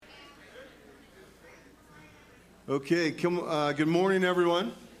Okay, good morning,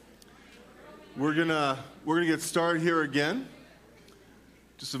 everyone. We're gonna get started here again.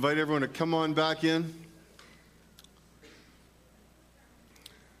 Just invite everyone to come on back in.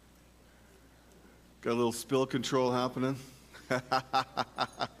 Got a little spill control happening.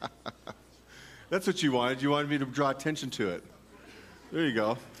 That's what you wanted. You wanted me to draw attention to it. There you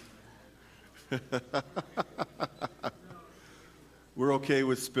go. We're okay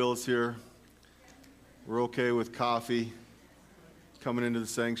with spills here. We're okay with coffee coming into the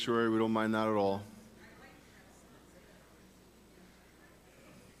sanctuary. We don't mind that at all.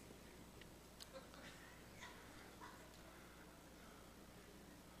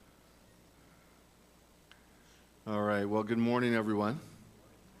 All right. Well, good morning, everyone.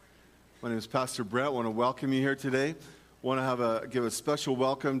 My name is Pastor Brett. I want to welcome you here today. I want to give a special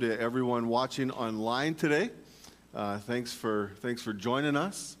welcome to everyone watching online today. Thanks for joining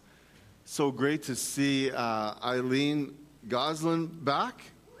us. So great to see Eileen Goslin back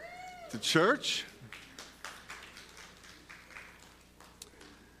to church.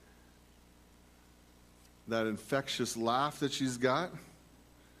 That infectious laugh that she's got.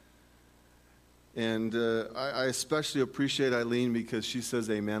 And I especially appreciate Eileen because she says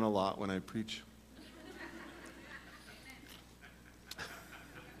amen a lot when I preach.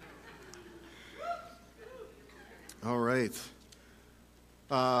 All right.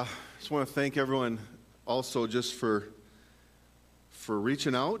 Just want to thank everyone also just for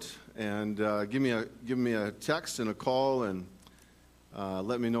reaching out and give me a text and a call and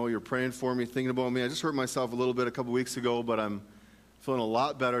let me know you're praying for me, thinking about me. I just hurt myself a little bit a couple weeks ago, but I'm feeling a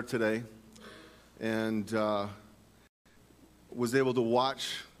lot better today, and was able to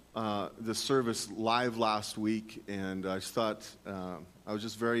watch the service live last week, and I just thought I was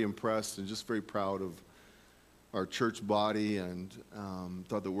just very impressed and just very proud of our church body, and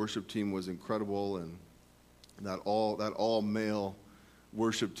thought the worship team was incredible, and that all male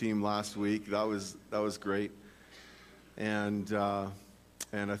worship team last week, that was great, and I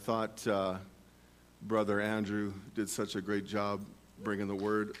thought Brother Andrew did such a great job bringing the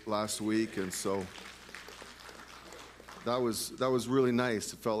word last week, and so that was really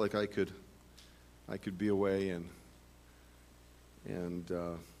nice. It felt like I could be away and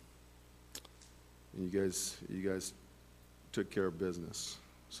you guys took care of business,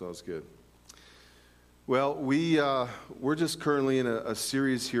 so it's good. Well, we're just currently in a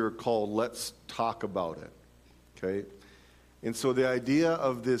series here called Let's Talk About It, okay? And so the idea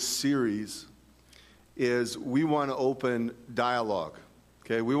of this series is we want to open dialogue,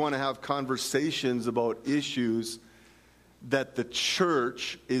 okay? We want to have conversations about issues that the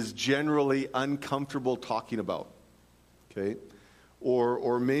church is generally uncomfortable talking about, okay?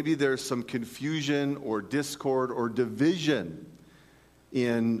 Or maybe there's some confusion or discord or division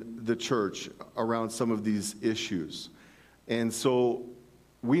in the church around some of these issues. And so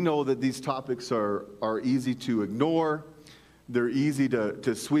we know that these topics are easy to ignore. They're easy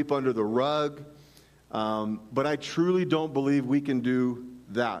to sweep under the rug. But I truly don't believe we can do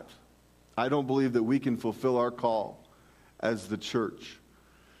that. I don't believe that we can fulfill our call as the church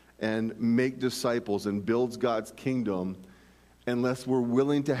and make disciples and build God's kingdom unless we're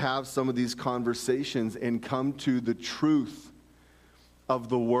willing to have some of these conversations and come to the truth of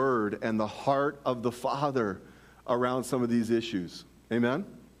the Word and the heart of the Father around some of these issues. Amen?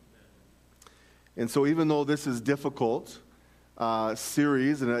 And so even though this is difficult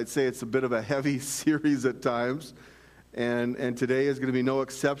series, and I'd say it's a bit of a heavy series at times, and today is going to be no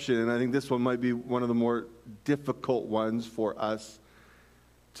exception, and I think this one might be one of the more difficult ones for us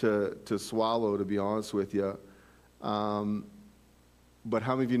to swallow, to be honest with you. But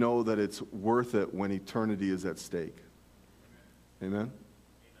how many of you know that it's worth it when eternity is at stake? Amen?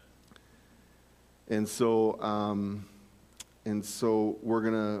 And so we're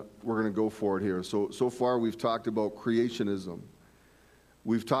gonna go for it here. So far we've talked about creationism.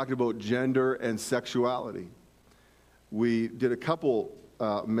 We've talked about gender and sexuality. We did a couple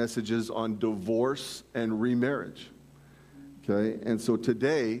messages on divorce and remarriage. Okay, and so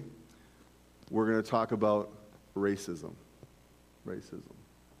today we're going to talk about racism.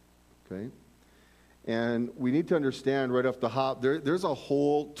 Okay? And we need to understand right off the hop, there's a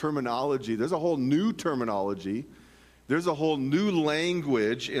whole terminology, there's a whole new terminology, there's a whole new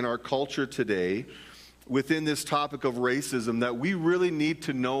language in our culture today within this topic of racism that we really need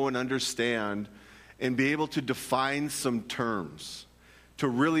to know and understand and be able to define some terms to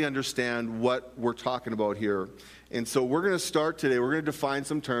really understand what we're talking about here. And so we're going to start today, we're going to define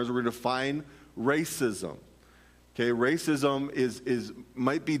some terms, we're going to define racism. Okay, racism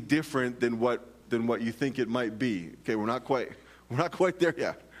might be different than what you think it might be. Okay, we're not quite there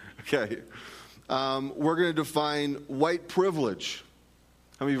yet. Okay, We're going to define white privilege.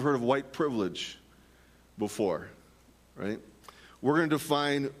 How many of you have heard of white privilege before? Right? We're going to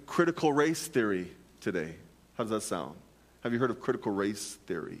define critical race theory today. How does that sound? Have you heard of critical race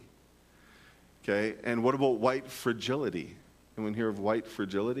theory? Okay, and what about white fragility? Anyone hear of white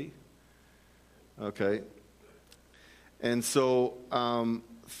fragility? Okay. And so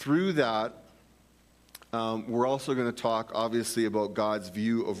through that, we're also going to talk, obviously, about God's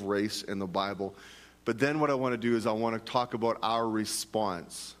view of race in the Bible. But then what I want to do is I want to talk about our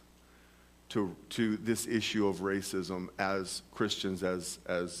response to this issue of racism as Christians,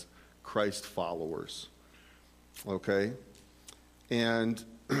 as Christ followers. Okay? And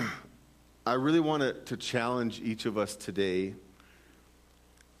I really want to challenge each of us today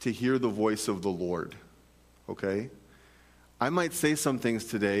to hear the voice of the Lord. Okay? I might say some things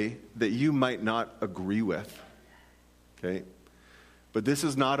today that you might not agree with. Okay? But this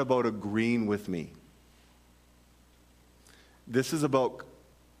is not about agreeing with me. This is about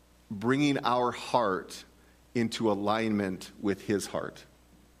bringing our heart into alignment with His heart.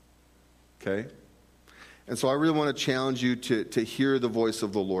 Okay? And so I really want to challenge you to hear the voice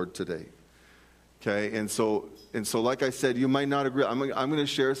of the Lord today. Okay? And so like I said, you might not agree. I'm going to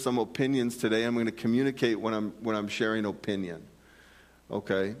share some opinions today. I'm going to communicate when I'm sharing opinion.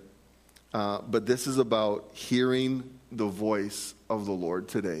 Okay? But this is about hearing the voice of the Lord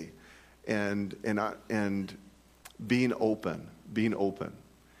today and being open,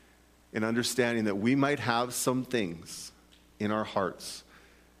 and understanding that we might have some things in our hearts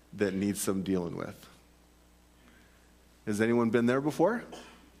that need some dealing with. Has anyone been there before?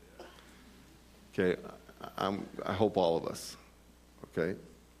 Okay, I hope all of us. Okay?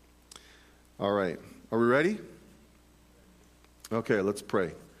 All right. Are we ready? Okay, let's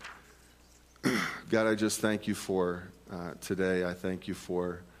pray. God, I just thank you for today. I thank you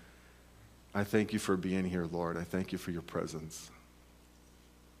for being here, Lord. I thank you for your presence.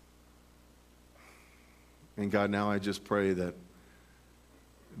 And God, now I just pray that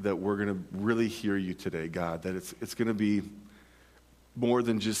we're going to really hear you today, God, that it's going to be more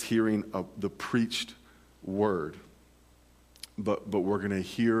than just hearing the preached word, but we're going to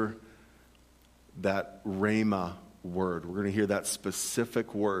hear that rhema word. We're going to hear that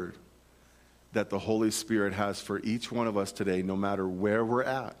specific word that the Holy Spirit has for each one of us today, no matter where we're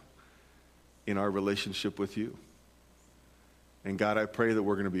at in our relationship with you. And God, I pray that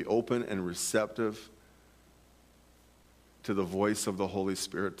we're going to be open and receptive to the voice of the Holy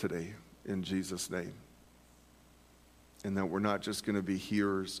Spirit today, in Jesus' name. And that we're not just going to be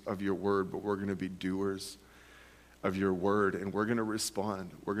hearers of your word, but we're going to be doers of your word. And we're going to respond.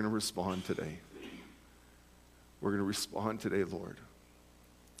 We're going to respond today. We're going to respond today, Lord,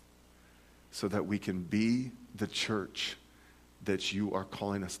 so that we can be the church that you are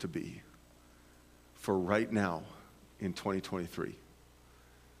calling us to be for right now in 2023.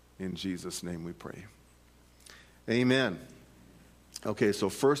 In Jesus' name we pray. Amen. Okay, so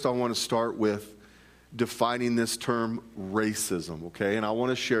first I want to start with defining this term racism, okay? And I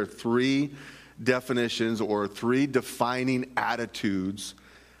want to share three definitions or three defining attitudes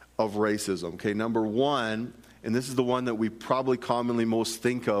of racism, okay? Number one, and this is the one that we probably commonly most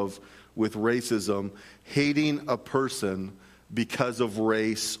think of with racism, hating a person because of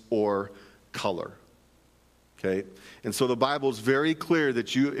race or color, okay? And so the Bible is very clear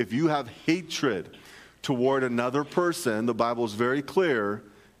that if you have hatred toward another person, the Bible is very clear,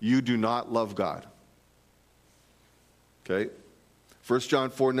 you do not love God. Okay? 1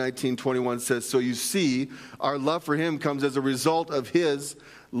 John 4:19-21 says, so you see, our love for him comes as a result of his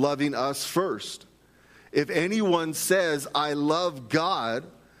loving us first. If anyone says, I love God,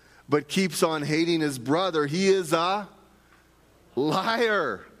 but keeps on hating his brother, he is a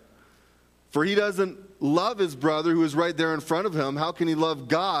liar. For he doesn't love his brother who is right there in front of him. How can he love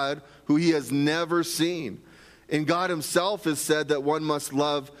God who he has never seen? And God himself has said that one must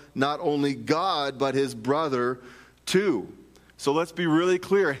love not only God, but his brother too. So let's be really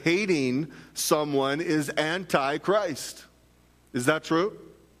clear. Hating someone is anti-Christ. Is that true?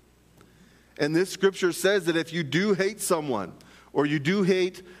 And this scripture says that if you do hate someone, or you do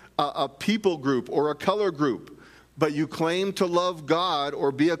hate a people group or a color group, but you claim to love God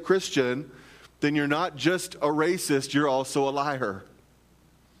or be a Christian, then you're not just a racist, you're also a liar.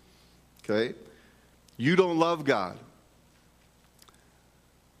 Okay? You don't love God,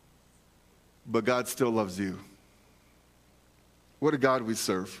 but God still loves you. What a God we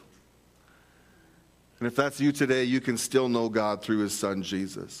serve. And if that's you today, you can still know God through his son,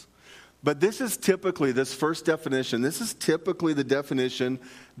 Jesus. But this first definition, this is typically the definition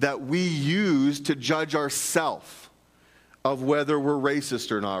that we use to judge ourselves of whether we're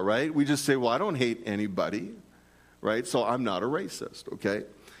racist or not, right? We just say, well, I don't hate anybody, right? So I'm not a racist, okay?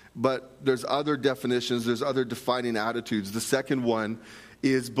 But there's other definitions, there's other defining attitudes. The second one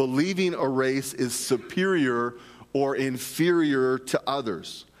is believing a race is superior or inferior to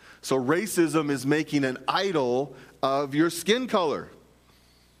others. So racism is making an idol of your skin color.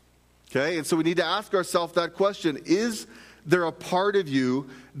 Okay, and so we need to ask ourselves that question. Is there a part of you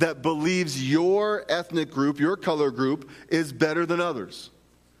that believes your ethnic group, your color group, is better than others?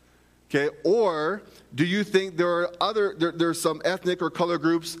 Okay, or do you think there's some ethnic or color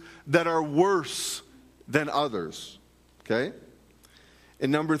groups that are worse than others? Okay?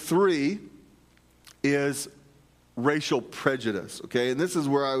 And number 3 is racial prejudice. Okay, and this is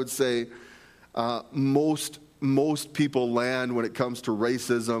where I would say most people land when it comes to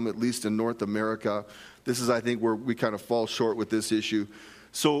racism, at least in North America. This is, I think, where we kind of fall short with this issue.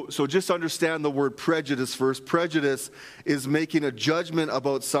 So just understand the word prejudice first. Prejudice is making a judgment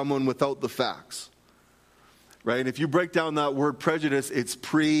about someone without the facts. Right? And if you break down that word prejudice, it's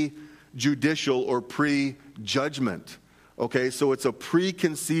prejudicial or prejudgment. Okay? So it's a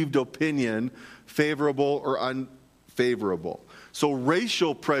preconceived opinion, favorable or unfavorable. So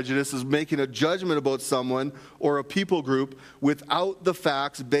racial prejudice is making a judgment about someone or a people group without the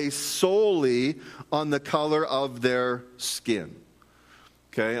facts, based solely on the color of their skin.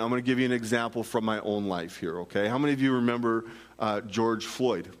 Okay, I'm going to give you an example from my own life here, okay? How many of you remember George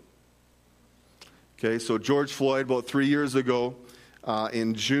Floyd? Okay, so George Floyd, about 3 years ago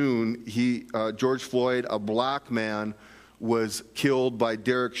in June, George Floyd, a black man, was killed by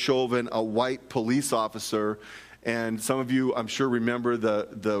Derek Chauvin, a white police officer. And some of you, I'm sure, remember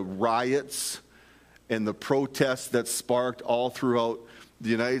the riots and the protests that sparked all throughout the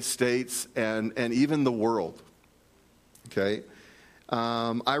United States and even the world. Okay?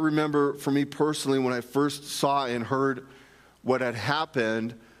 I remember, for me personally, when I first saw and heard what had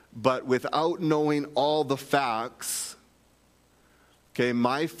happened, but without knowing all the facts, okay,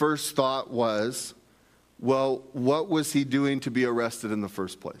 my first thought was, well, what was he doing to be arrested in the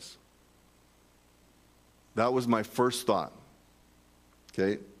first place? That was my first thought.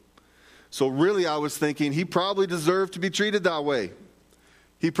 Okay? So really I was thinking he probably deserved to be treated that way.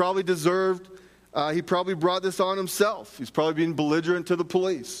 He probably brought this on himself. He's probably being belligerent to the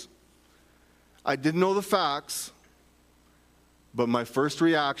police. I didn't know the facts, but my first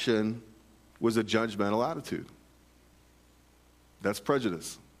reaction was a judgmental attitude. That's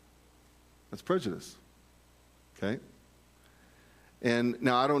prejudice. That's prejudice. Okay? And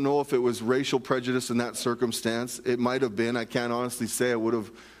now I don't know if it was racial prejudice in that circumstance. It might have been. I can't honestly say I would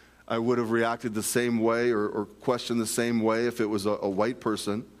have reacted the same way or questioned the same way if it was a white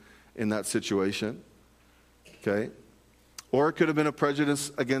person in that situation. Okay? Or it could have been a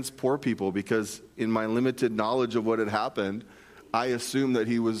prejudice against poor people, because in my limited knowledge of what had happened, I assumed that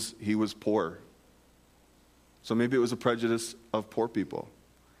he was poor. So maybe it was a prejudice of poor people.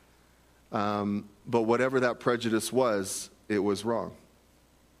 But whatever that prejudice was, it was wrong.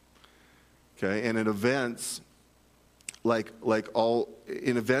 Okay, and in events like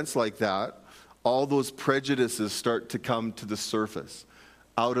that, all those prejudices start to come to the surface.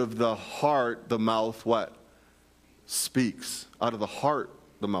 Out of the heart, the mouth what? Speaks. Out of the heart,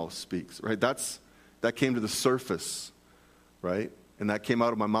 the mouth speaks. Right? That came to the surface, right? And that came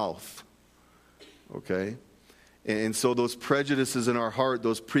out of my mouth. Okay? And so those prejudices in our heart,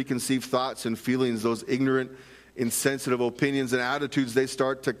 those preconceived thoughts and feelings, those ignorant, insensitive opinions and attitudes, they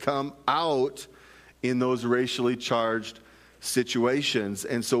start to come out in those racially charged situations.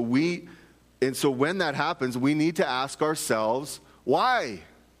 And so when that happens, we need to ask ourselves, why?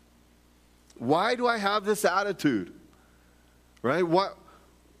 Why do I have this attitude? Right?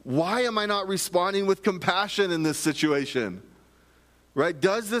 Why am I not responding with compassion in this situation? Right?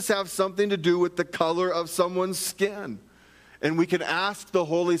 Does this have something to do with the color of someone's skin? And we can ask the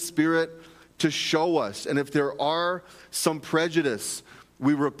Holy Spirit to show us. And if there are some prejudice,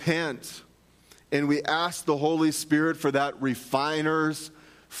 we repent and we ask the Holy Spirit for that refiner's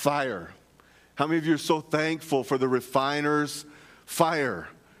fire. How many of you are so thankful for the refiner's fire?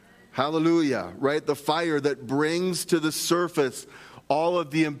 Hallelujah, right? The fire that brings to the surface all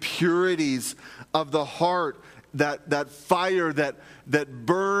of the impurities of the heart, that fire that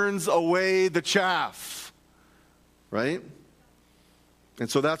burns away the chaff, right? And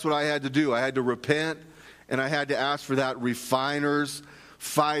so that's what I had to do. I had to repent, and I had to ask for that refiner's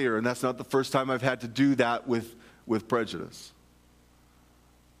fire. And that's not the first time I've had to do that with prejudice.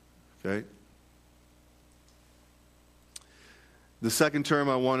 Okay? The second term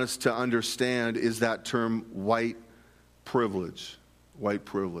I want us to understand is that term white privilege. White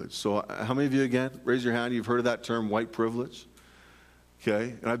privilege. So how many of you, again, raise your hand, you've heard of that term, white privilege?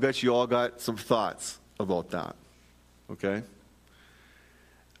 Okay, and I bet you all got some thoughts about that. Okay?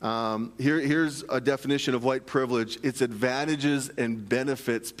 Here's a definition of white privilege. It's advantages and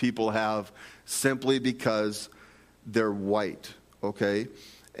benefits people have simply because they're white. Okay?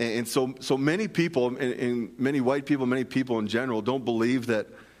 And so many people, and many white people, many people in general, don't believe that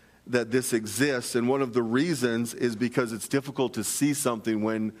this exists, and one of the reasons is because it's difficult to see something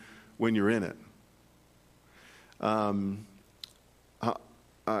when you're in it. I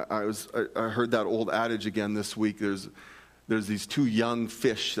heard that old adage again this week. There's these two young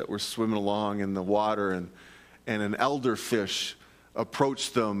fish that were swimming along in the water, and an elder fish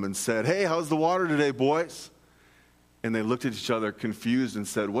approached them and said, "Hey, how's the water today, boys?" And they looked at each other confused and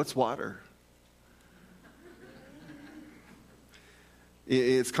said, "What's water?"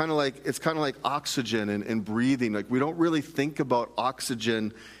 It's kind of like oxygen and breathing. Like, we don't really think about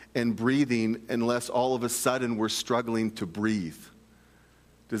oxygen and breathing unless all of a sudden we're struggling to breathe.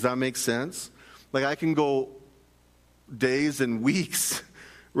 Does that make sense? Like, I can go days and weeks,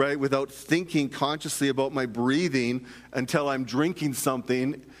 right, without thinking consciously about my breathing until I'm drinking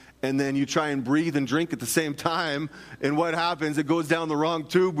something, and then you try and breathe and drink at the same time, and what happens? It goes down the wrong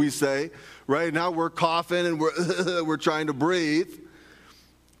tube, we say, right? Now we're coughing and we're trying to breathe.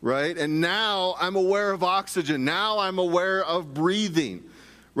 Right? And now I'm aware of oxygen. Now I'm aware of breathing.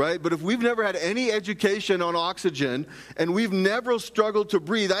 Right? But if we've never had any education on oxygen and we've never struggled to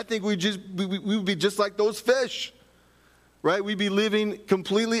breathe, I think we would be just like those fish. Right? We'd be living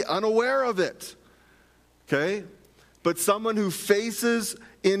completely unaware of it. Okay? But someone who faces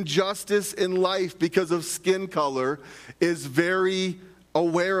injustice in life because of skin color is very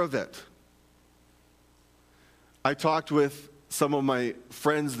aware of it. I talked with some of my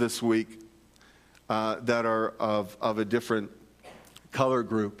friends this week that are of a different color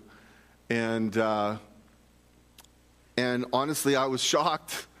group, and honestly, I was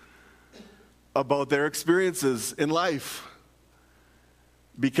shocked about their experiences in life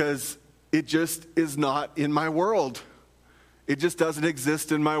because it just is not in my world. It just doesn't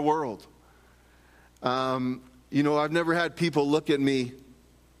exist in my world. I've never had people look at me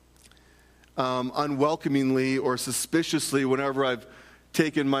unwelcomingly or suspiciously whenever I've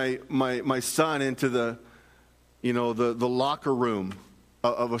taken my son into the locker room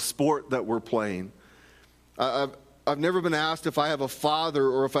of a sport that we're playing. I've never been asked if I have a father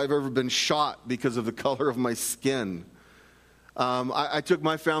or if I've ever been shot because of the color of my skin. I took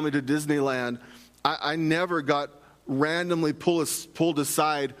my family to Disneyland. I never got randomly pulled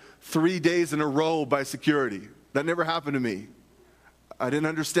aside 3 days in a row by security. That never happened to me. I didn't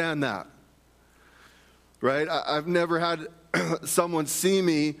understand that. Right? I've never had someone see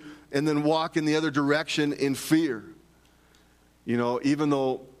me and then walk in the other direction in fear. Even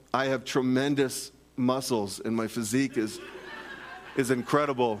though I have tremendous muscles and my physique is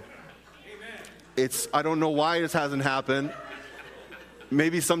incredible. Amen. I don't know why this hasn't happened.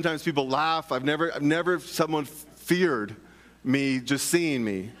 Maybe sometimes people laugh. I've never someone feared me just seeing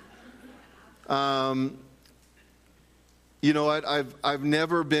me. You know what? I've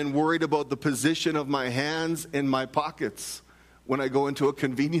never been worried about the position of my hands in my pockets when I go into a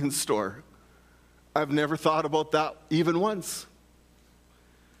convenience store. I've never thought about that even once.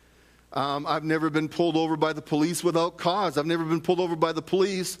 I've never been pulled over by the police without cause. I've never been pulled over by the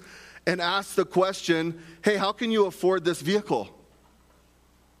police and asked the question, "Hey, how can you afford this vehicle?"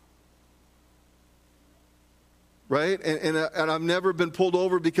 Right? And I've never been pulled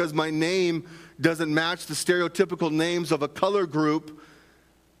over because my name doesn't match the stereotypical names of a color group,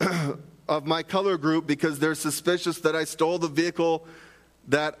 of my color group, because they're suspicious that I stole the vehicle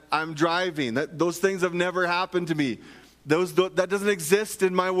that I'm driving. Those things have never happened to me. That doesn't exist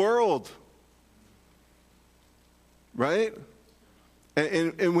in my world. Right?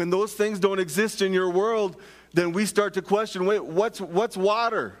 And when those things don't exist in your world, then we start to question, wait, what's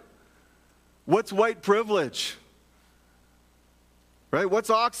water? What's white privilege? Right? What's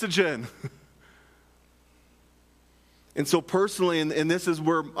oxygen? And so personally, and this is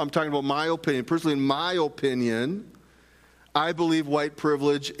where I'm talking about my opinion, personally in my opinion, I believe white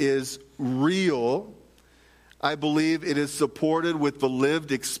privilege is real. I believe it is supported with the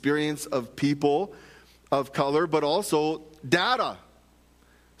lived experience of people of color, but also data.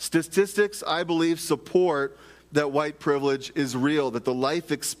 Statistics, I believe, support that white privilege is real, that the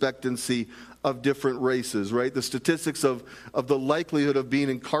life expectancy of different races, right? The statistics of the likelihood of being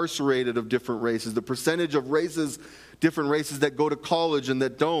incarcerated of different races, the percentage of different races that go to college and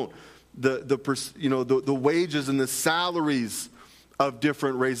that don't, the wages and the salaries of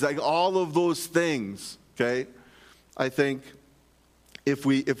different races, like all of those things, okay? I think if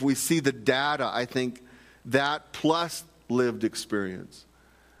we see the data, I think that plus lived experience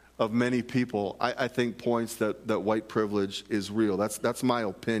of many people, I think points that white privilege is real. That's my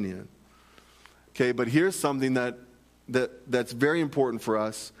opinion. Okay, but here's something that's very important for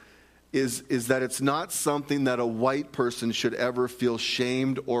us, is that it's not something that a white person should ever feel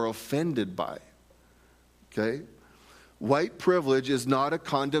shamed or offended by. Okay? White privilege is not a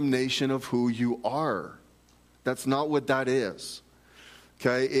condemnation of who you are. That's not what that is.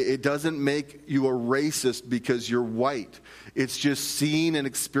 Okay? It doesn't make you a racist because you're white. It's just seeing and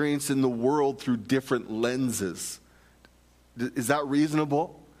experiencing the world through different lenses. Is that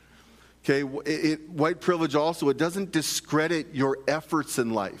reasonable? Okay, white privilege also, it doesn't discredit your efforts in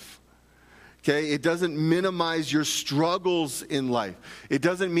life. Okay, it doesn't minimize your struggles in life. It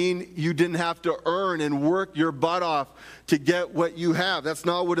doesn't mean you didn't have to earn and work your butt off to get what you have. That's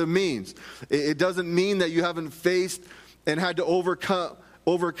not what it means. It doesn't mean that you haven't faced and had to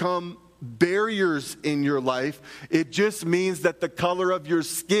overcome barriers in your life. It just means that the color of your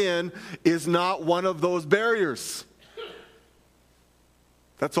skin is not one of those barriers.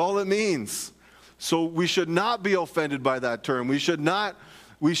 That's all it means. So we should not be offended by that term. We should not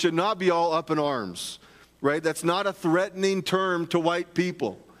be all up in arms, right? That's not a threatening term to white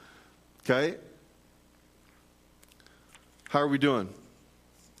people. Okay? How are we doing?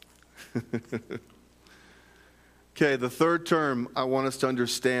 Okay, the third term I want us to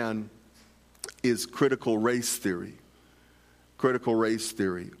understand is critical race theory. Critical race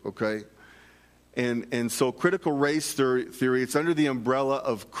theory, okay? And so critical race theory, it's under the umbrella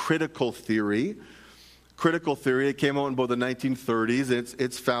of critical theory. Critical theory, it came out in about the 1930s.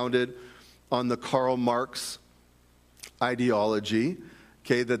 It's founded on the Karl Marx ideology,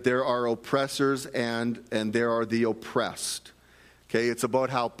 okay, that there are oppressors and there are the oppressed. Okay, it's about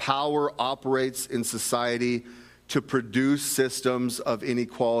how power operates in society to produce systems of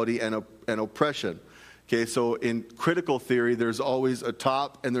inequality and oppression. Okay, so in critical theory, there's always a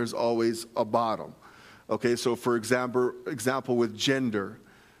top and there's always a bottom. Okay, so for example with gender,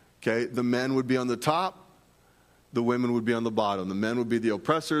 okay, the men would be on the top, the women would be on the bottom. The men would be the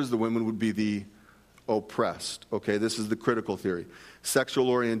oppressors, the women would be the oppressed. Okay, this is the critical theory. Sexual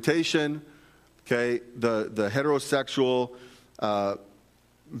orientation, okay, the heterosexual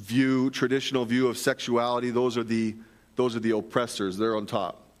traditional view of sexuality, those are the oppressors. They're on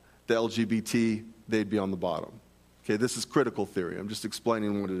top. The LGBT, they'd be on the bottom. Okay, this is critical theory. I'm just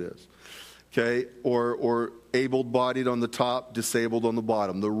explaining what it is. Okay, or able-bodied on the top, disabled on the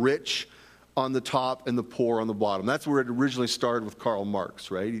bottom. The rich on the top and the poor on the bottom. That's where it originally started with Karl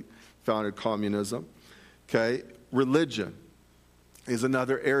Marx, right? He founded communism. Okay, religion is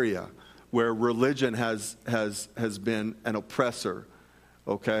another area where religion has been an oppressor.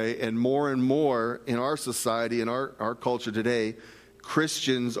 Okay, and more in our society, in our culture today,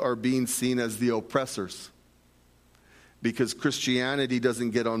 Christians are being seen as the oppressors because Christianity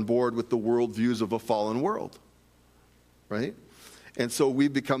doesn't get on board with the worldviews of a fallen world, right? And so we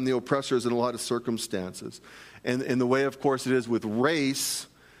become the oppressors in a lot of circumstances. And the way, of course, it is with race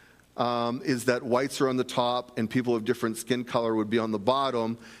is that whites are on the top and people of different skin color would be on the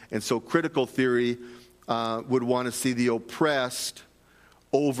bottom. And so critical theory would want to see the oppressed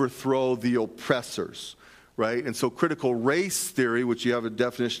overthrow the oppressors, right? And so critical race theory, which you have a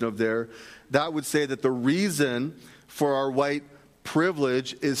definition of there, that would say that the reason for our white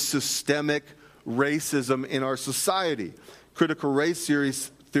privilege is systemic racism in our society. Critical race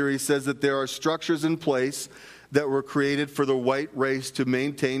theory says that there are structures in place that were created for the white race to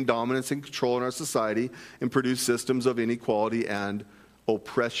maintain dominance and control in our society and produce systems of inequality and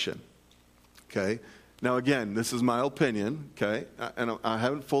oppression. Okay? Now again, this is my opinion, okay? And I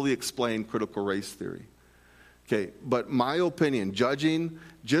haven't fully explained critical race theory. Okay, but my opinion,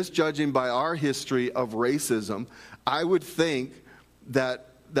 just judging by our history of racism, I would think that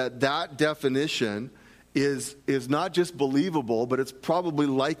definition is not just believable, but it's probably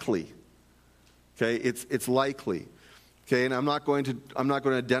likely. Okay, it's likely. Okay, and I'm not going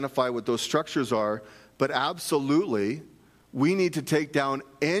to identify what those structures are, but absolutely, we need to take down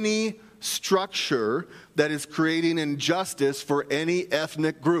any structure that is creating injustice for any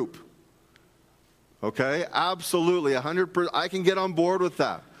ethnic group. Okay, absolutely, 100%. I can get on board with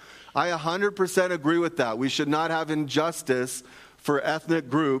that. I 100% agree with that. We should not have injustice for ethnic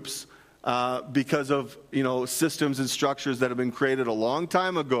groups because of systems and structures that have been created a long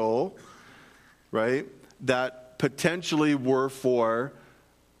time ago, right? That potentially were for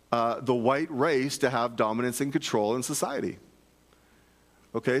the white race to have dominance and control in society.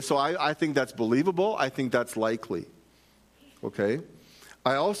 Okay, so I think that's believable. I think that's likely. Okay.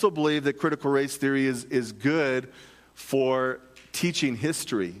 I also believe that critical race theory is good for teaching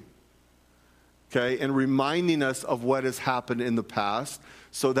history, okay, and reminding us of what has happened in the past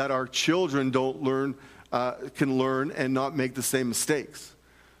so that our children can learn and not make the same mistakes.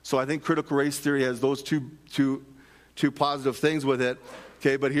 So I think critical race theory has those two positive things with it.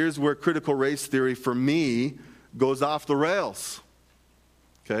 Okay, but here's where critical race theory for me goes off the rails.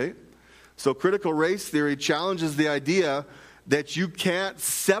 Okay? So critical race theory challenges the idea that you can't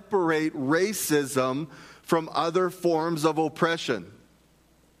separate racism from other forms of oppression.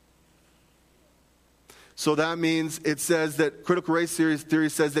 So that means it says that critical race theory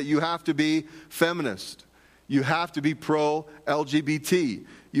says that you have to be feminist. You have to be pro-LGBT.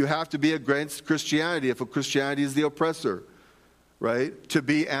 You have to be against Christianity if Christianity is the oppressor, right? To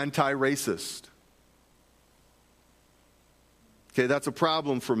be anti-racist. Okay, that's a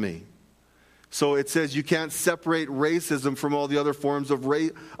problem for me. So it says you can't separate racism from all the other forms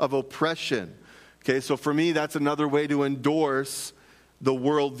of oppression. Okay, so for me, that's another way to endorse the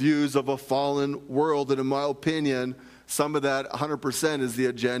worldviews of a fallen world. And in my opinion, some of that 100% is the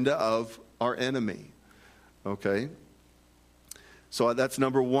agenda of our enemy. Okay? So that's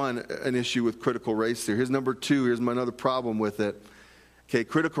number one, an issue with critical race theory. Here's number two. Here's another problem with it. Okay,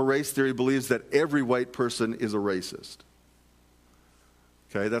 critical race theory believes that every white person is a racist.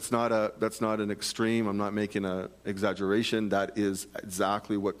 Okay, that's not an extreme. I'm not making an exaggeration. That is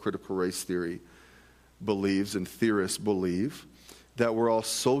exactly what critical race theory believes and theorists believe, that we're all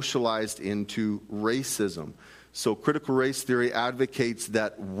socialized into racism. So critical race theory advocates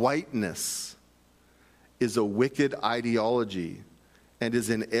that whiteness is a wicked ideology and is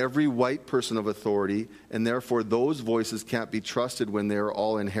in every white person of authority, and therefore those voices can't be trusted when they're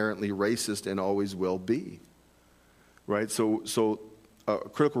all inherently racist and always will be. Right? So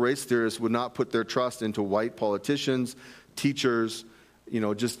critical race theorists would not put their trust into white politicians, teachers,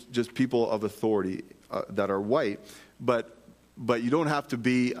 just people of authority that are white. But you don't have to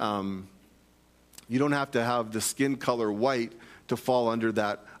be, you don't have to have the skin color white to fall under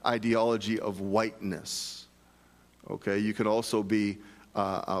that ideology of whiteness. Okay, you can also be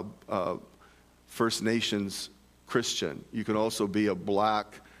a First Nations Christian. You can also be a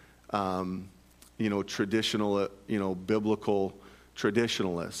black, traditional, biblical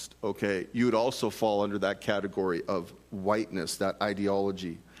traditionalist. Okay, you would also fall under that category of whiteness, that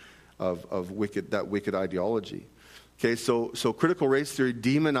ideology of wicked ideology. Okay, so critical race theory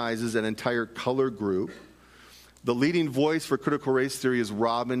demonizes an entire color group. The leading voice for critical race theory is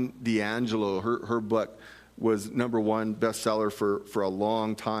Robin DiAngelo. Her book was #1 bestseller for a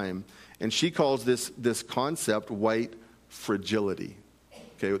long time. And she calls this concept white fragility.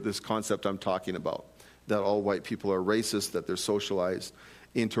 Okay, this concept I'm talking about, that all white people are racist, that they're socialized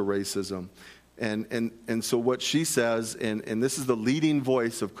into racism. And so what she says, and this is the leading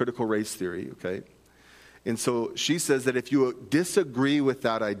voice of critical race theory, okay? And so she says that if you disagree with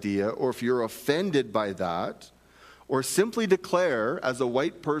that idea, or if you're offended by that, or simply declare as a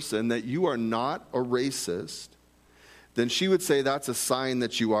white person that you are not a racist, then she would say that's a sign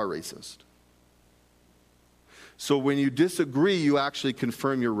that you are racist. So when you disagree, you actually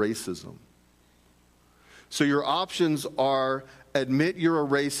confirm your racism. So your options are admit you're a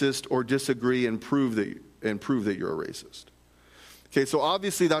racist or disagree and prove that you're a racist. Okay, so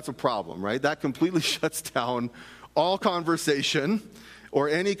obviously that's a problem, right? That completely shuts down all conversation or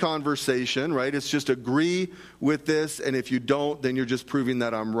any conversation, right? It's just agree with this, and if you don't, then you're just proving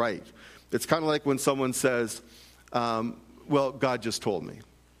that I'm right. It's kind of like when someone says, well, God just told me,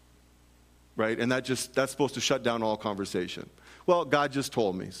 right? And that's supposed to shut down all conversation. Well, God just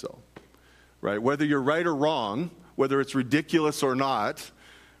told me so, right? Whether you're right or wrong, whether it's ridiculous or not,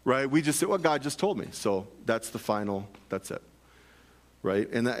 right? We just say, well, God just told me. So that's it. Right?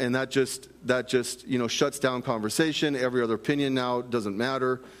 And that just shuts down conversation. Every other opinion now doesn't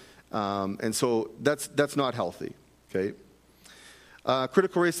matter. And so that's not healthy. Okay?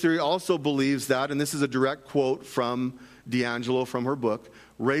 Critical race theory also believes that, and this is a direct quote from DiAngelo from her book,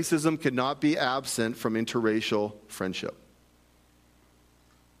 racism cannot be absent from interracial friendship.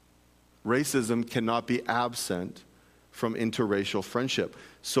 Racism cannot be absent from interracial friendship.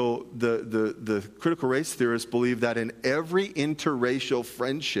 So the critical race theorists believe that in every interracial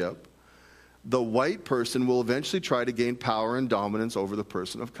friendship, the white person will eventually try to gain power and dominance over the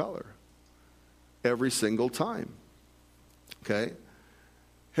person of color. Every single time. Okay?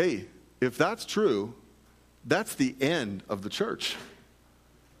 Hey, if that's true, that's the end of the church.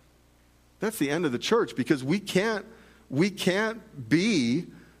 That's the end of the church, because we can't be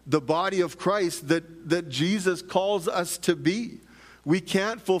the body of Christ that Jesus calls us to be. We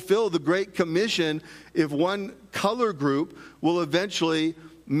can't fulfill the Great Commission if one color group will eventually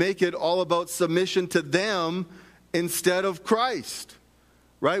make it all about submission to them instead of Christ,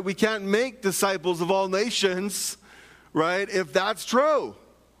 right? We can't make disciples of all nations, right, if that's true.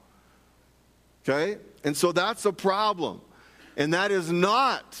 Okay? And so that's a problem. And that is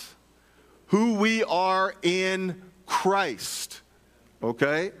not who we are in Christ.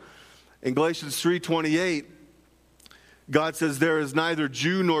 Okay? In Galatians 3:28, God says, there is neither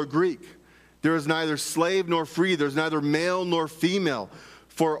Jew nor Greek. There is neither slave nor free. There's neither male nor female.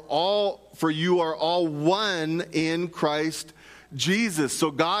 For you are all one in Christ Jesus.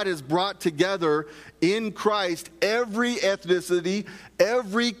 So God has brought together in Christ every ethnicity,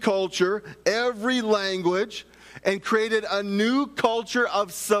 every culture, every language, and created a new culture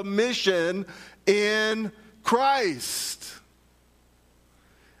of submission in Christ.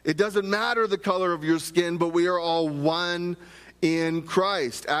 It doesn't matter the color of your skin, but we are all one in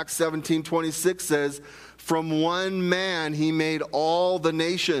Christ. Acts 17:26 says, from one man he made all the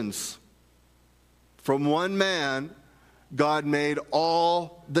nations. From one man God made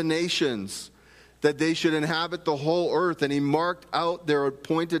all the nations, that they should inhabit the whole earth. And he marked out their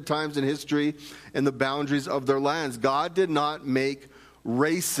appointed times in history and the boundaries of their lands. God did not make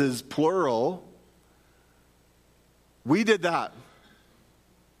races plural. We did that.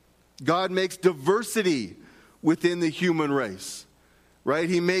 God makes diversity within the human race, right?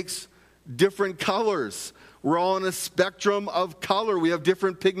 He makes different colors. We're all on a spectrum of color. We have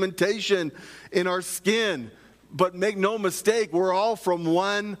different pigmentation in our skin. But make no mistake, we're all from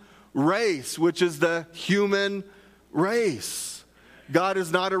one race, which is the human race. God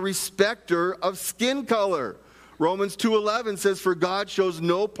is not a respecter of skin color. Romans 2:11 says, for God shows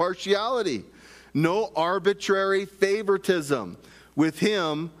no partiality, no arbitrary favoritism. With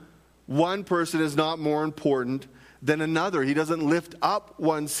him, one person is not more important than another. He doesn't lift up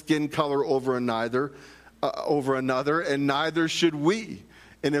one skin color over another, and neither should we.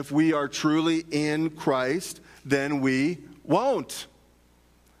 And if we are truly in Christ, then we won't.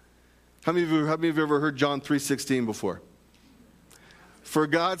 How many of you have ever heard John 3:16 before? For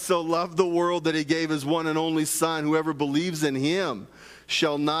God so loved the world that he gave his one and only Son. Whoever believes in him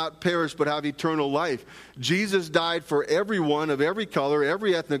shall not perish but have eternal life. Jesus died for everyone of every color,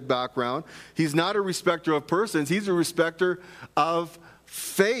 every ethnic background. He's not a respecter of persons. He's a respecter of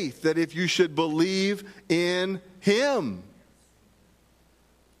faith, that if you should believe in him.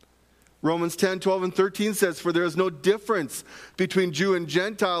 Romans 10:12 and 13 says, for there is no difference between Jew and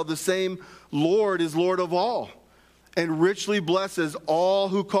Gentile. The same Lord is Lord of all, and richly blesses all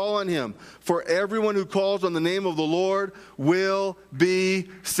who call on him. For everyone who calls on the name of the Lord will be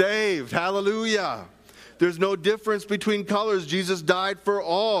saved. Hallelujah. There's no difference between colors. Jesus died for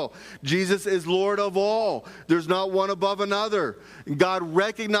all. Jesus is Lord of all. There's not one above another. God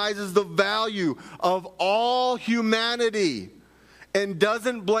recognizes the value of all humanity and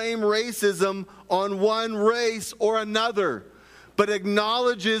doesn't blame racism on one race or another, but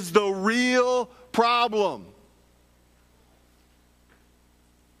acknowledges the real problem,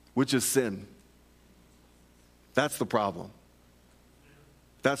 which is sin. That's the problem.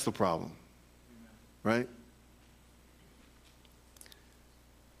 That's the problem. Right?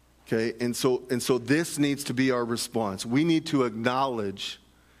 Okay, and so this needs to be our response. We need to acknowledge,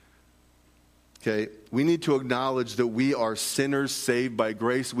 we need to acknowledge that we are sinners saved by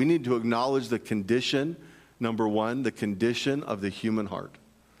grace. We need to acknowledge the condition, number one, the condition of the human heart.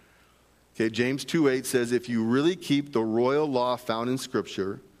 Okay, James 2:8 says, if you really keep the royal law found in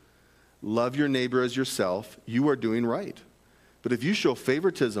Scripture, love your neighbor as yourself, you are doing right. But if you show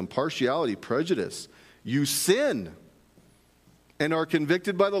favoritism, partiality, prejudice, you sin and are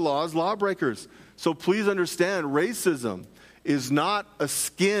convicted by the law as lawbreakers. So please understand, racism is not a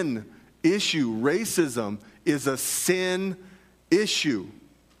skin issue. Racism is a sin issue.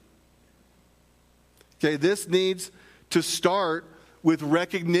 Okay, this needs to start with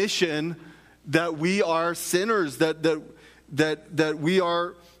recognition that we are sinners, that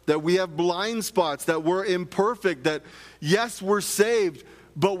we have blind spots, that we're imperfect, that yes, we're saved,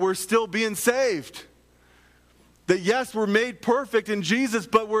 but we're still being saved. That yes, we're made perfect in Jesus,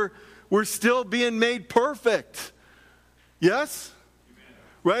 but we're still being made perfect. Yes? Amen.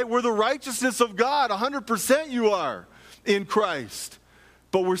 Right? We're the righteousness of God. 100% you are in Christ.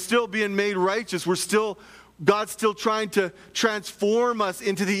 But we're still being made righteous. God's still trying to transform us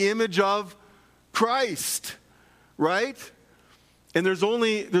into the image of Christ. Right? And there's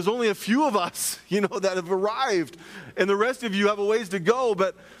only a few of us, that have arrived. And the rest of you have a ways to go.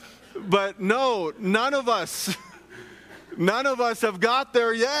 But no, none of us have got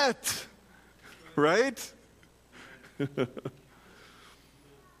there yet. Right?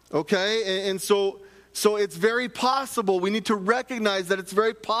 Okay? And so So it's very possible, we need to recognize that it's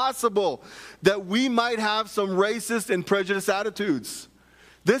very possible that we might have some racist and prejudiced attitudes.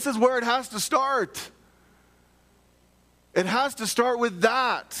 This is where it has to start. It has to start with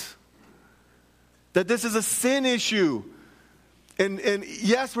that. That this is a sin issue. And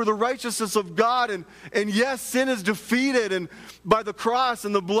yes, we're the righteousness of God. And yes, sin is defeated and by the cross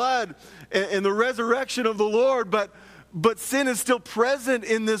and the blood and the resurrection of the Lord. But sin is still present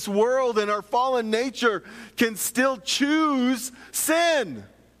in this world, and our fallen nature can still choose sin.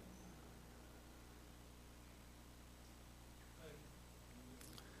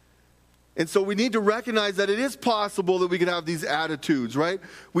 And so we need to recognize that it is possible that we can have these attitudes, right?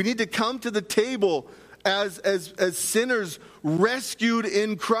 We need to come to the table as sinners rescued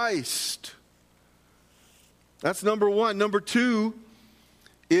in Christ. That's number one. Number two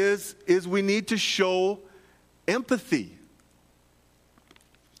is we need to show empathy.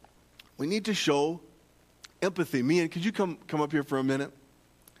 We need to show empathy. Mian, could you come up here for a minute?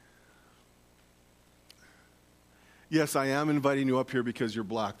 Yes, I am inviting you up here because you're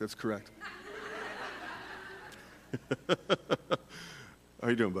black. That's correct. How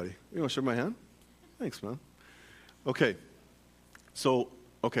you doing, buddy? You want to shake my hand? Thanks, man. Okay. So,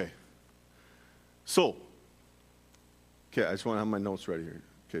 I just want to have my notes ready here.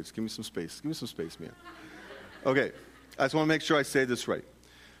 Okay, just give me some space. Give me some space, Mian. Okay, I just want to make sure I say this right.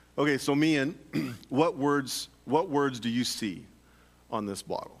 Okay, so Mian, what words do you see on this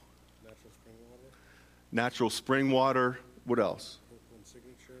bottle? Natural spring water. Natural spring water. What else? Kirkland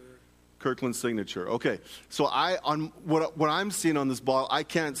signature. Kirkland signature. Okay, so what I'm seeing on this bottle, I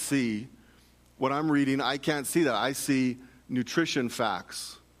can't see. What I'm reading, I can't see that. I see nutrition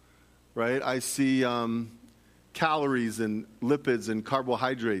facts, right? I see calories and lipids and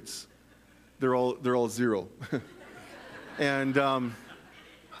carbohydrates. They're all zero. And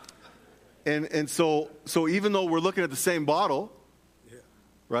so even though we're looking at the same bottle, yeah,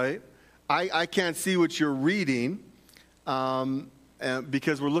 right? I can't see what you're reading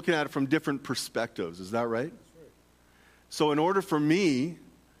because we're looking at it from different perspectives. Is that right? That's right. So in order for me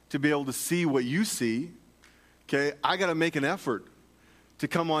to be able to see what you see, okay, I got to make an effort to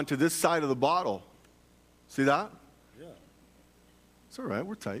come onto this side of the bottle. See that? Yeah. It's all right.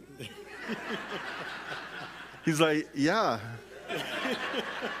 We're tight. He's like, yeah.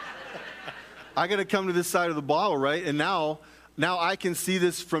 I got to come to this side of the bottle, right? And now I can see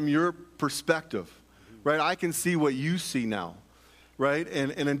this from your perspective, right? I can see what you see now, right?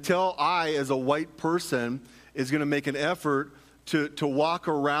 And until I, as a white person, is going to make an effort to walk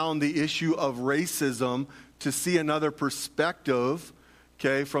around the issue of racism, to see another perspective,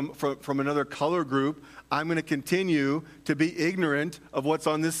 okay, from another color group, I'm going to continue to be ignorant of what's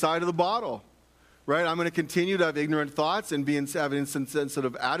on this side of the bottle, right? I'm going to continue to have ignorant thoughts and have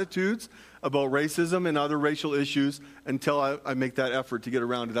insensitive attitudes about racism and other racial issues until I make that effort to get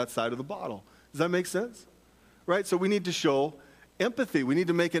around to that side of the bottle. Does that make sense? Right? So we need to show empathy. We need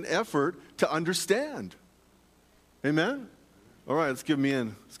to make an effort to understand. Amen? All right, let's give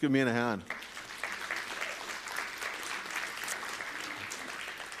Mian a hand.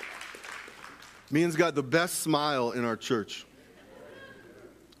 Mian's got the best smile in our church.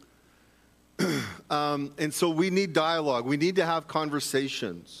 And so we need dialogue. We need to have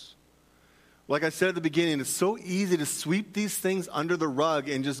conversations. Like I said at the beginning, it's so easy to sweep these things under the rug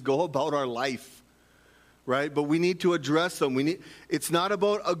and just go about our life, right? But we need to address them. It's not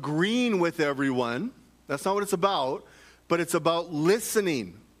about agreeing with everyone. That's not what it's about. But it's about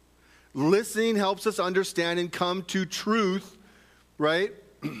listening. Listening helps us understand and come to truth, right?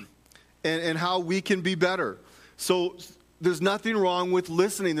 And how we can be better. So there's nothing wrong with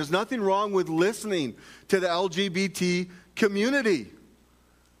listening. There's nothing wrong with listening to the LGBT community.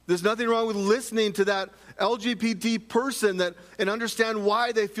 There's nothing wrong with listening to that LGBT person and understand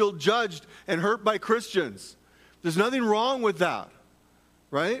why they feel judged and hurt by Christians. There's nothing wrong with that,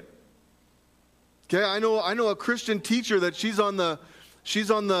 right? Okay, I know a Christian teacher that she's on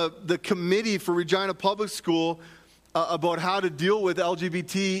the committee for Regina Public School about how to deal with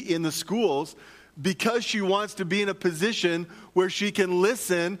LGBT in the schools because she wants to be in a position where she can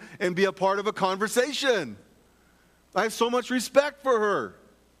listen and be a part of a conversation. I have so much respect for her.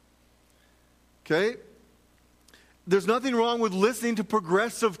 Okay? There's nothing wrong with listening to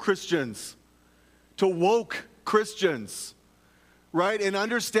progressive Christians, to woke Christians, right? And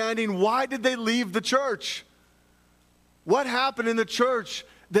understanding why did they leave the church? What happened in the church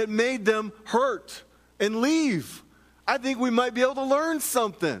that made them hurt and leave? I think we might be able to learn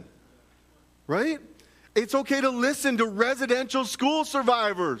something, right? It's okay to listen to residential school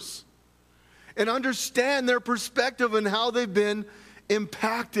survivors and understand their perspective and how they've been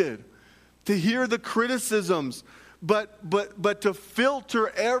impacted. to hear the criticisms, but to filter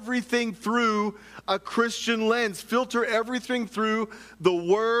everything through a Christian lens, filter everything through the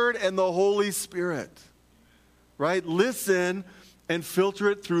Word and the Holy Spirit. Right? Listen and filter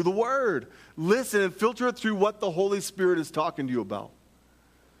it through the Word. Listen and filter it through what the Holy Spirit is talking to you about.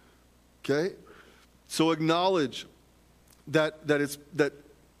 Okay? So acknowledge that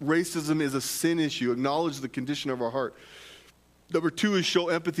racism is a sin issue. Acknowledge the condition of our heart. Number 2 is show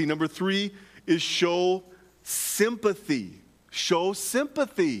empathy. Number 3 is show sympathy. Show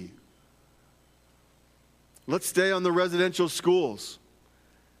sympathy. Let's stay on the residential schools.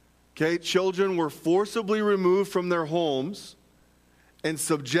 Okay, children were forcibly removed from their homes and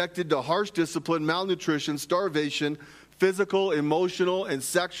subjected to harsh discipline, malnutrition, starvation, physical, emotional, and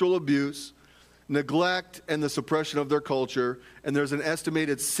sexual abuse, neglect, and the suppression of their culture. And there's an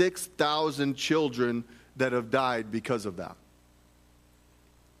estimated 6,000 children that have died because of that.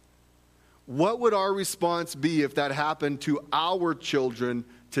 What would our response be if that happened to our children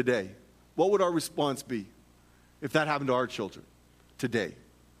today? What would our response be if that happened to our children today?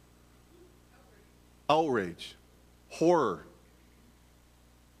 Outrage, horror,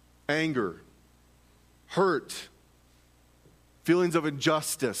 anger, hurt, feelings of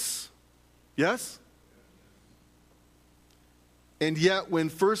injustice. Yes? And yet, when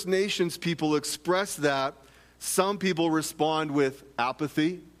First Nations people express that, some people respond with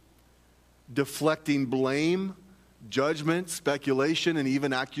apathy, deflecting blame, judgment, speculation, and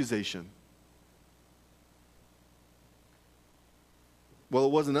even accusation. Well,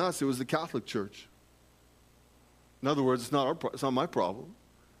 it wasn't us, it was the Catholic Church. In other words, it's not my problem.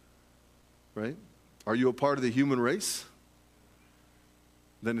 Right? Are you a part of the human race?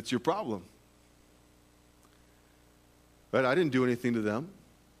 Then it's your problem. Right? I didn't do anything to them.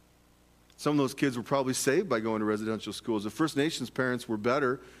 Some of those kids were probably saved by going to residential schools. If First Nations parents were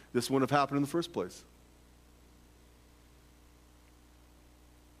better, this wouldn't have happened in the first place.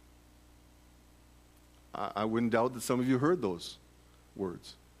 I wouldn't doubt that some of you heard those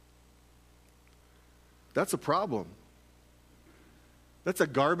words. That's a problem. That's a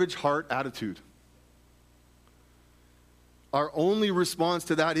garbage heart attitude. Our only response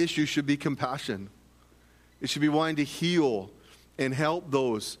to that issue should be compassion. It should be wanting to heal and help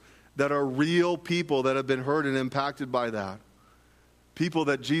those that are real people that have been hurt and impacted by that. People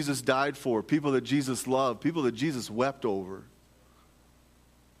that Jesus died for, people that Jesus loved, people that Jesus wept over.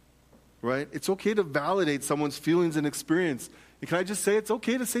 Right? It's okay to validate someone's feelings and experience. And can I just say it's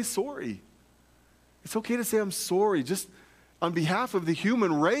okay to say sorry? It's okay to say I'm sorry, just on behalf of the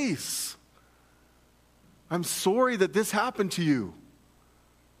human race. I'm sorry that this happened to you.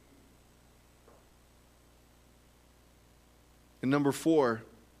 And number 4,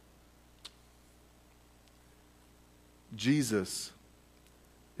 Jesus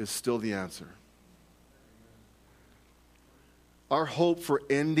is still the answer. Our hope for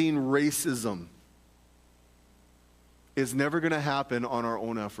ending racism is never going to happen on our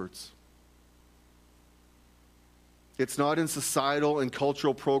own efforts. It's not in societal and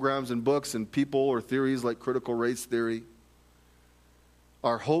cultural programs and books and people or theories like critical race theory.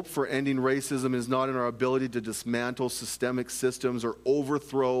 Our hope for ending racism is not in our ability to dismantle systemic systems or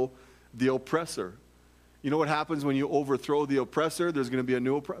overthrow the oppressor. You know what happens when you overthrow the oppressor? There's going to be a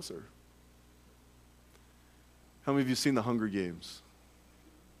new oppressor. How many of you have seen the Hunger Games?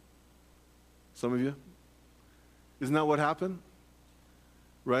 Some of you? Isn't that what happened?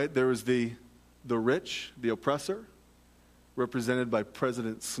 Right? There was the rich, the oppressor, represented by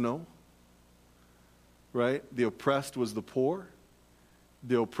President Snow. Right? The oppressed was the poor.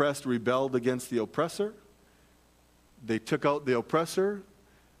 The oppressed rebelled against the oppressor. They took out the oppressor,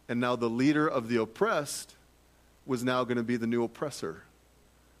 and now the leader of the oppressed was now going to be the new oppressor.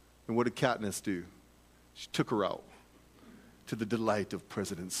 And what did Katniss do? She took her out to the delight of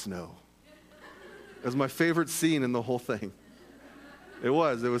President Snow. It was my favorite scene in the whole thing. It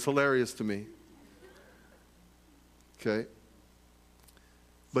was hilarious to me. Okay?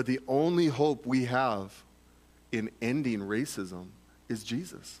 But the only hope we have in ending racism is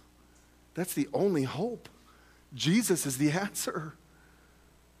Jesus. That's the only hope. Jesus is the answer.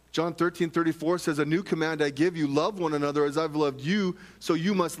 John 13:34 says, "A new command I give you, love one another as I've loved you, so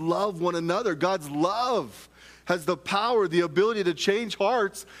you must love one another." God's love has the power, the ability to change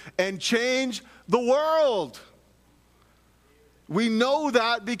hearts and change the world. We know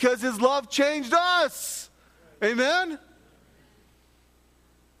that because his love changed us. Amen?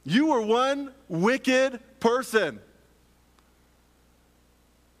 You were one wicked person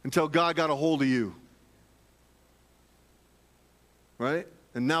until God got a hold of you. Right?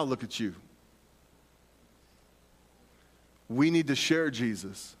 And now look at you. We need to share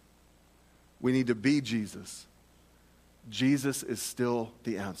Jesus. We need to be Jesus. Jesus is still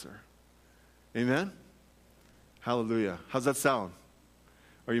the answer. Amen? Hallelujah. How's that sound?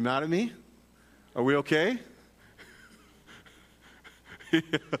 Are you mad at me? Are we okay? Yeah.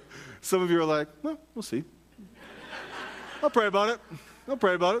 Some of you are like, well, we'll see. I'll pray about it.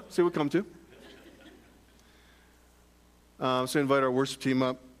 See what we come to. So invite our worship team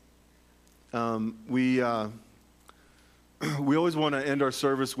up. We always want to end our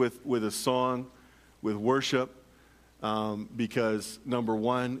service with a song, with worship, because number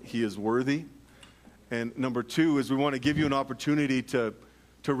one, he is worthy. And number two is we want to give you an opportunity to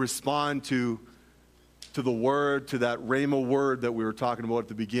respond to the word, to that rhema word that we were talking about at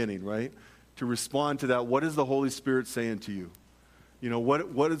the beginning, right? To respond to that. What is the Holy Spirit saying to you? You know,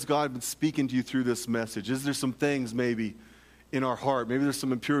 what has God been speaking to you through this message? Is there some things maybe in our heart? Maybe there's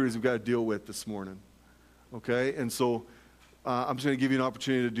some impurities we've got to deal with this morning. Okay? And so I'm just going to give you an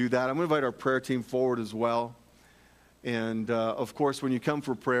opportunity to do that. I'm going to invite our prayer team forward as well. And, of course, when you come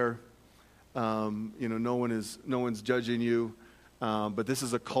for prayer, no one's judging you. But this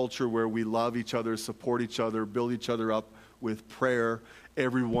is a culture where we love each other, support each other, build each other up with prayer.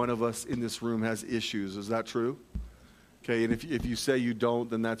 Every one of us in this room has issues. Is that true? Okay, and if you say you don't,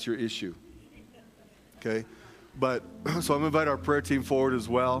 then that's your issue. Okay? But, so I'm going to invite our prayer team forward as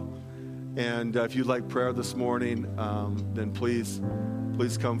well. And if you'd like prayer this morning, then please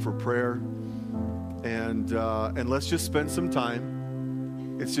come for prayer. And let's just spend some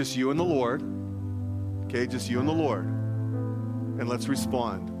time. It's just you and the Lord. Okay, just you and the Lord. And let's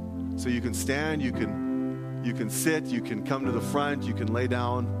respond. So you can stand, you can sit, you can come to the front, you can lay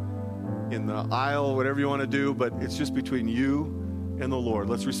down in the aisle, whatever you want to do, but it's just between you and the Lord.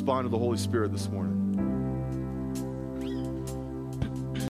 Let's respond to the Holy Spirit this morning.